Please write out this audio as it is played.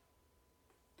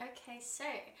Okay, so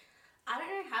I don't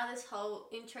know how this whole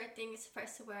intro thing is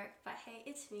supposed to work, but hey,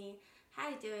 it's me. How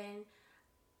you doing?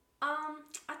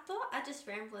 I thought I'd just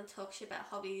ramble and talk shit about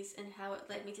hobbies and how it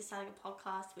led me to starting a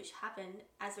podcast, which happened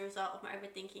as a result of my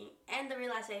overthinking and the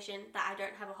realization that I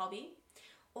don't have a hobby,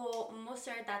 or more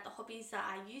so that the hobbies that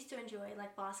I used to enjoy,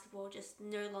 like basketball, just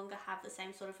no longer have the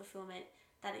same sort of fulfillment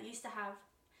that it used to have.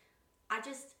 I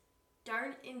just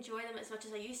don't enjoy them as much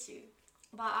as I used to.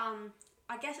 But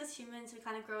I guess as humans we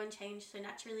kind of grow and change, so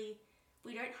naturally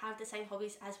we don't have the same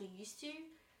hobbies as we used to.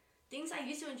 Things I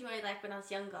used to enjoy like when I was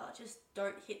younger just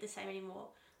don't hit the same anymore.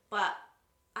 But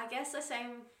I guess the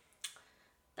same,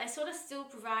 they sort of still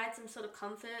provide some sort of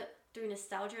comfort through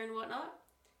nostalgia and whatnot.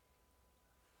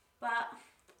 But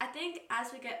I think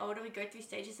as we get older we go through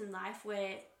stages in life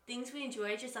where things we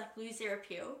enjoy just like lose their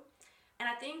appeal. And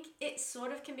I think it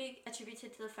sort of can be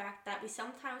attributed to the fact that we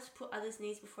sometimes put others'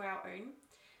 needs before our own.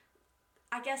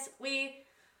 I guess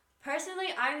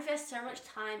I invest so much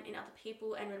time in other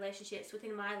people and relationships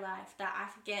within my life that I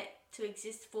forget to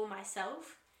exist for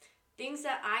myself. Things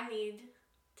that I need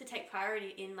to take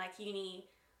priority in, like uni,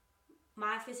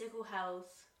 my physical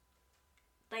health,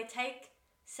 they take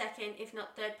second, if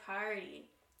not third priority.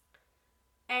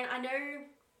 And I know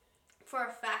for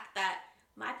a fact that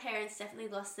my parents definitely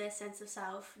lost their sense of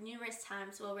self numerous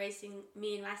times while raising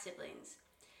me and my siblings.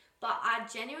 But I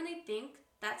genuinely think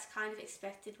that's kind of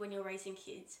expected when you're raising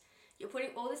kids. You're putting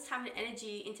all this time and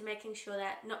energy into making sure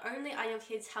that not only are your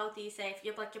kids healthy, safe,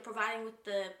 you're providing with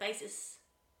the basis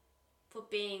for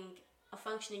being a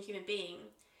functioning human being,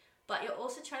 but you're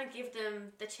also trying to give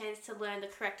them the chance to learn the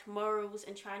correct morals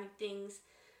and try new things.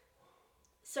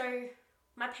 So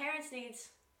my parents' needs,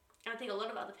 and I think a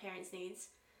lot of other parents' needs,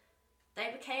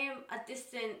 they became a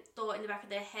distant thought in the back of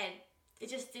their head. It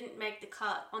just didn't make the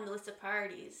cut on the list of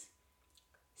priorities.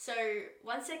 So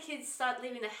once their kids start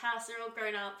leaving the house, they're all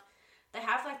grown up, they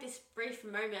have like this brief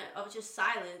moment of just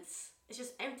silence. It's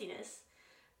just emptiness.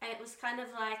 And it was kind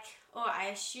of like, or I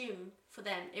assume for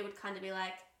them, it would kind of be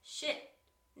like, shit,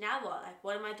 now what? Like,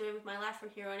 what am I doing with my life from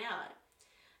here on out?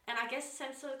 And I guess the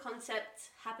same sort of concept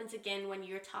happens again when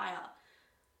you retire.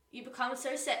 You become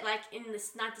so set like in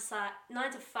this 9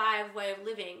 to 5 way of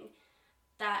living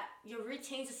that your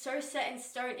routines are so set in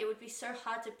stone, it would be so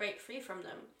hard to break free from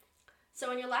them. So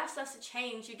when your life starts to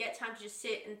change, you get time to just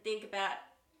sit and think about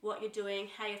what you're doing,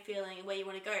 how you're feeling, and where you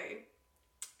want to go.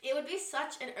 It would be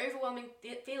such an overwhelming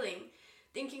feeling,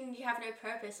 thinking you have no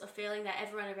purpose or feeling that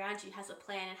everyone around you has a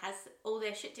plan and has all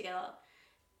their shit together.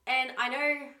 And I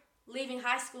know leaving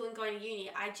high school and going to uni,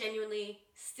 I genuinely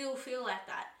still feel like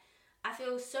that. I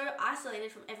feel so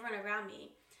isolated from everyone around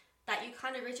me that you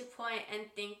kind of reach a point and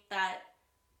think that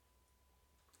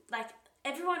like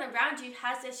everyone around you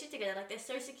has their shit together. Like they're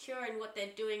so secure in what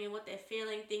they're doing and what they're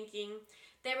feeling, thinking,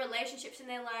 their relationships in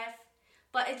their life.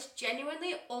 But it's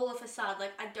genuinely all a facade.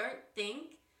 Like I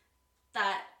think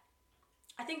that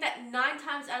 9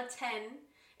 times out of 10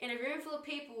 in a room full of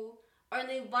people,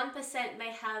 only 1%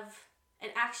 may have an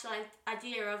actual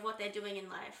idea of what they're doing in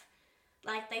life.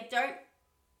 Like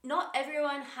not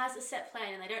everyone has a set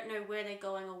plan and they don't know where they're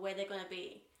going or where they're going to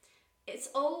be. It's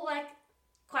all like,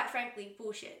 quite frankly,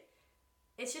 bullshit.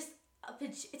 It's just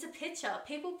it's a picture.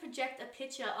 People project a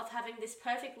picture of having this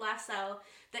perfect lifestyle,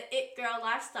 the it girl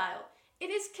lifestyle.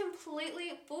 It is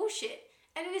completely bullshit.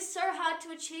 And it is so hard to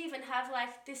achieve and have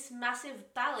like this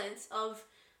massive balance of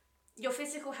your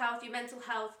physical health, your mental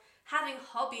health, having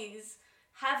hobbies,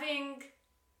 having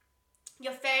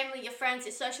your family, your friends,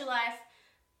 your social life,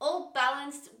 all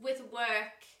balanced with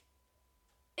work.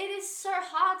 It is so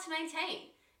hard to maintain.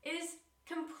 It is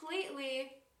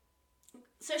completely...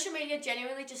 Social media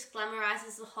genuinely just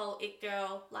glamorizes the whole it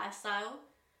girl lifestyle.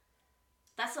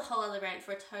 That's a whole other rant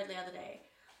for a totally other day.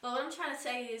 But what I'm trying to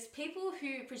say is people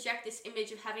who project this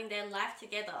image of having their life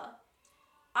together,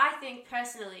 I think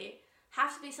personally,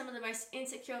 have to be some of the most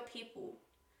insecure people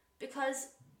because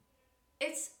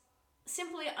it's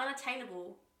simply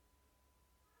unattainable.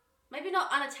 Maybe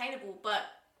not unattainable, but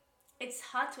it's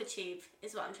hard to achieve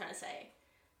is what I'm trying to say.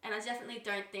 And I definitely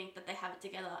don't think that they have it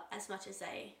together as much as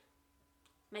they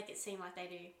make it seem like they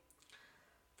do.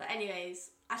 But anyways,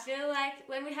 I feel like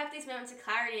when we have these moments of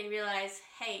clarity and realize,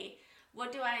 hey,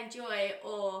 what do I enjoy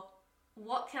or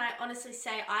what can I honestly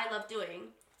say I love doing,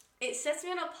 it sets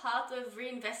me on a path of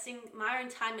reinvesting my own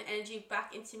time and energy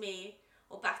back into me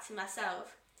or back to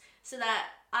myself so that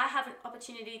I have an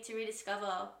opportunity to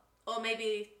rediscover or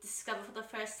maybe discover for the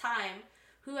first time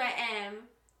who I am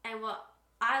and what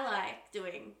I like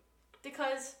doing.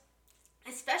 Because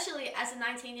especially as a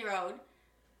 19-year-old,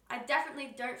 I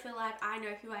definitely don't feel like I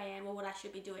know who I am or what I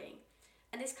should be doing.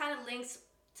 And this kind of links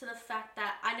to the fact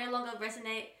that I no longer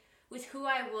resonate with who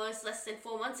I was less than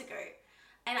 4 months ago.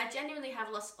 And I genuinely have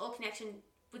lost all connection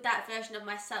with that version of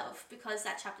myself because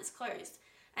that chapter's closed.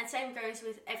 And same goes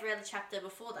with every other chapter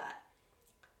before that.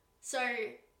 So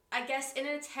I guess in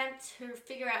an attempt to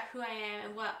figure out who I am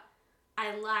and what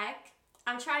I like,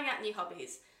 I'm trying out new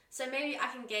hobbies. So maybe I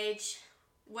can gauge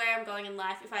where I'm going in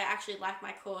life, if I actually like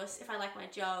my course, if I like my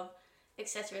job,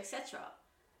 etc., etc.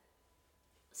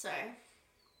 So,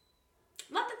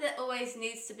 not that there always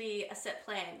needs to be a set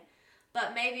plan,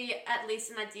 but maybe at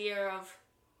least an idea of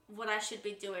what I should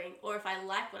be doing, or if I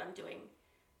like what I'm doing.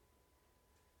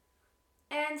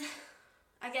 And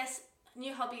I guess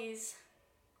new hobbies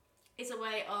is a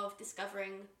way of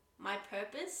discovering my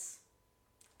purpose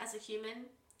as a human,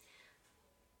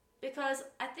 because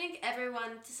I think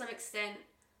everyone to some extent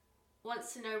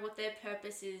wants to know what their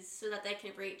purpose is so that they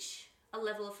can reach a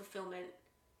level of fulfillment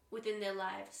within their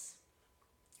lives.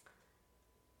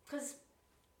 Because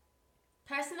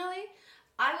personally,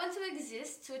 I want to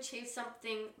exist to achieve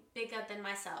something bigger than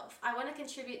myself. I want to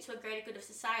contribute to a greater good of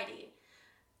society.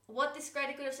 What this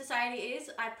greater good of society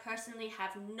is, I personally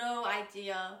have no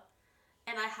idea,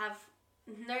 and I have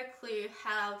no clue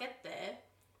how I'll get there.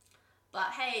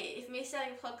 But hey, if me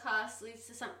starting a podcast leads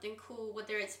to something cool,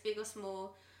 whether it's big or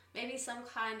small, maybe some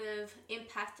kind of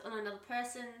impact on another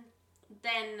person,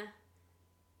 then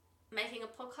making a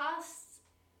podcast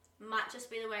might just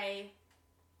be the way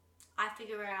I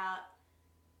figure out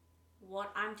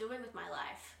what I'm doing with my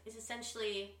life. Is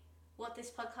essentially what this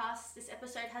podcast, this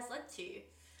episode has led to.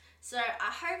 So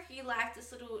I hope you liked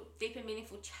this little deep and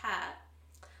meaningful chat.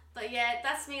 But yeah,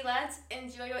 that's me, lads.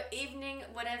 Enjoy your evening,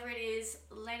 whatever it is.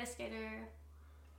 Later, skater.